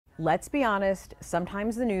Let's be honest,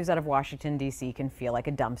 sometimes the news out of Washington, D.C. can feel like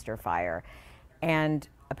a dumpster fire. And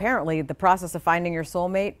apparently, the process of finding your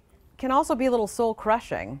soulmate can also be a little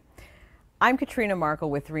soul-crushing. I'm Katrina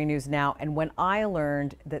Markle with 3 News Now, and when I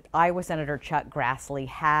learned that Iowa Senator Chuck Grassley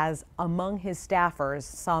has, among his staffers,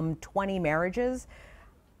 some 20 marriages,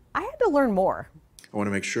 I had to learn more. I want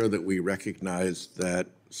to make sure that we recognize that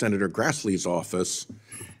Senator Grassley's office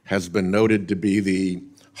has been noted to be the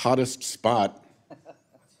hottest spot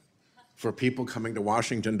for people coming to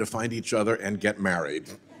Washington to find each other and get married.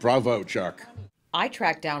 Bravo, Chuck. I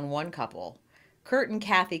tracked down one couple. Kurt and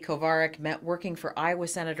Kathy Kovarik met working for Iowa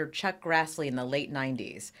Senator Chuck Grassley in the late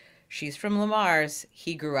 90s. She's from Lamar's.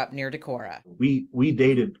 He grew up near Decorah. We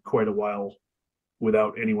dated quite a while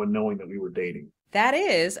without anyone knowing that we were dating. That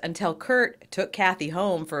is, until Kurt took Kathy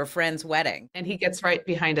home for a friend's wedding. And he gets right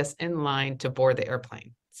behind us in line to board the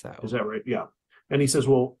airplane. So Is that right? Yeah. And he says,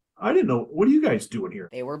 well, I didn't know. What are you guys doing here?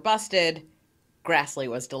 They were busted. Grassley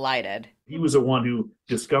was delighted. He was the one who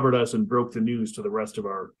discovered us and broke the news to the rest of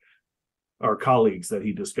our colleagues that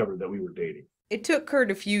he discovered that we were dating. It took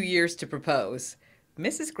Kurt a few years to propose.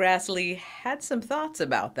 Mrs. Grassley had some thoughts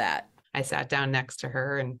about that. I sat down next to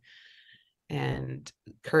her and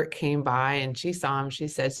Kurt came by and she saw him. She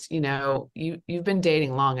says, you know, you've been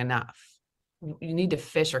dating long enough. You need to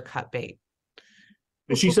fish or cut bait.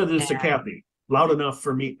 And she said this to Kathy, loud enough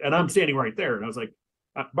for me. And I'm standing right there. And I was like,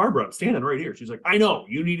 Barbara, I'm standing right here. She's like, I know,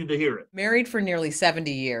 you needed to hear it. Married for nearly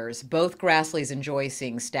 70 years, both Grassleys enjoy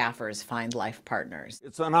seeing staffers find life partners.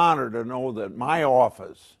 It's an honor to know that my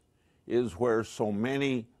office is where so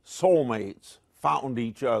many soulmates found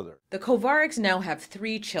each other. The Kovariks now have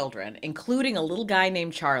 3 children, including a little guy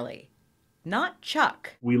named Charlie. Not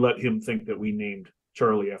Chuck. We let him think that we named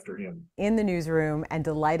Charlie after him. In the newsroom and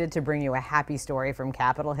delighted to bring you a happy story from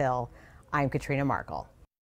Capitol Hill, I'm Katrina Markle.